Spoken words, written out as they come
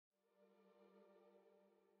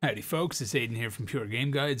Howdy folks, it's Aidan here from Pure Game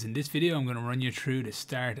Guides. In this video I'm going to run you through the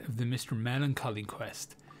start of the Mr. Melancholy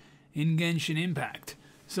quest in Genshin Impact.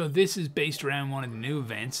 So this is based around one of the new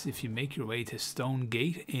events. If you make your way to Stone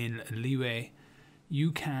Gate in Liyue,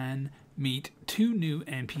 you can meet two new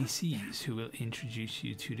NPCs who will introduce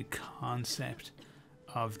you to the concept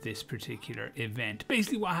of this particular event.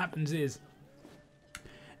 Basically what happens is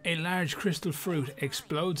a large crystal fruit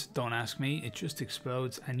explodes. Don't ask me, it just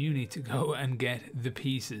explodes, and you need to go and get the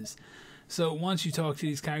pieces. So once you talk to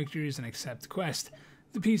these characters and accept the quest,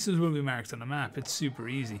 the pieces will be marked on the map. It's super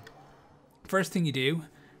easy. First thing you do,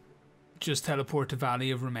 just teleport to Valley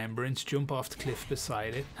of Remembrance, jump off the cliff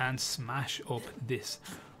beside it, and smash up this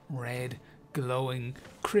red glowing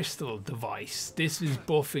crystal device. This is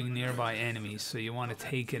buffing nearby enemies, so you want to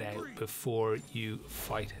take it out before you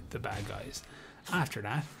fight the bad guys. After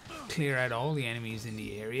that, clear out all the enemies in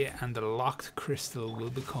the area and the locked crystal will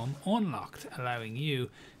become unlocked, allowing you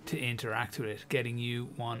to interact with it, getting you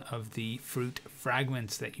one of the fruit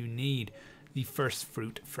fragments that you need. The first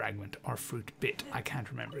fruit fragment or fruit bit. I can't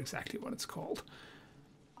remember exactly what it's called.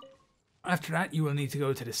 After that, you will need to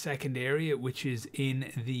go to the second area, which is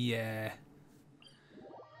in the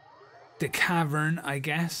cavern, I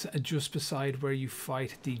guess, just beside where you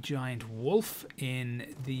fight the giant wolf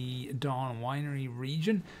in the Dawn Winery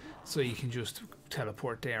region. So you can just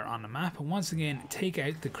teleport there on the map. And once again, take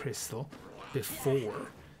out the crystal before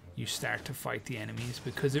you start to fight the enemies,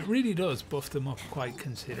 because it really does buff them up quite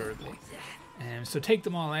considerably. So take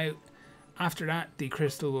them all out. After that, the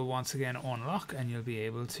crystal will once again unlock and you'll be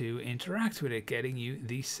able to interact with it, getting you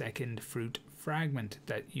the second fruit fragment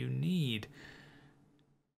that you need.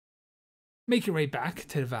 Make your way back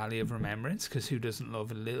to the Valley of Remembrance, because who doesn't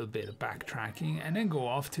love a little bit of backtracking, and then go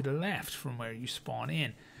off to the left from where you spawn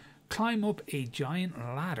in. Climb up a giant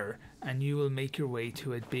ladder and you will make your way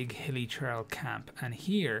to a big hilly trail camp, and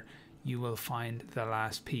here you will find the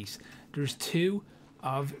last piece. There's two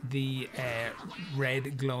of the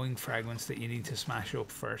red glowing fragments that you need to smash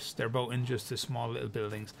up first. They're both in just the small little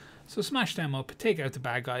buildings, so smash them up, take out the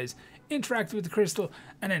bad guys, interact with the crystal,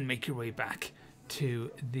 and then make your way back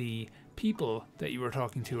to the people that you were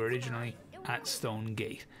talking to originally at Stone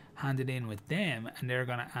Gate. Hand it in with them and they're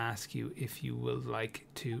going to ask you if you would like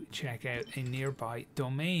to check out a nearby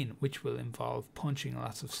domain, which will involve punching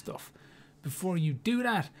lots of stuff. Before you do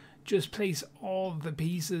that, just place all the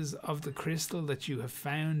pieces of the crystal that you have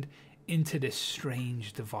found into this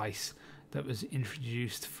strange device that was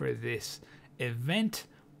introduced for this event,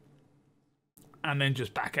 and then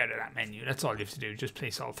just back out of that menu. That's all you have to do, just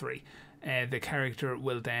place all three. The character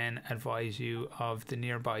will then advise you of the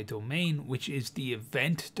nearby domain, which is the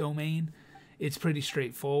event domain. It's pretty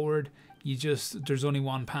straightforward. There's only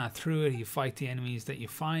one path through it. You fight the enemies that you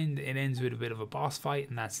find. It ends with a bit of a boss fight,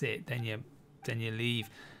 and that's it. Then you leave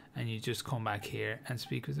and you just come back here and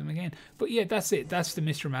speak with them again. But yeah, that's it. That's the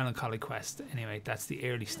Mr. Melancholy quest. Anyway, that's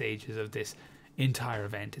the early stages of this entire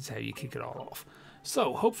event. It's how you kick it all off.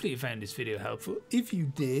 So hopefully you found this video helpful. If you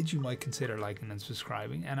did, you might consider liking and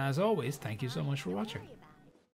subscribing. And as always, thank you so much for watching.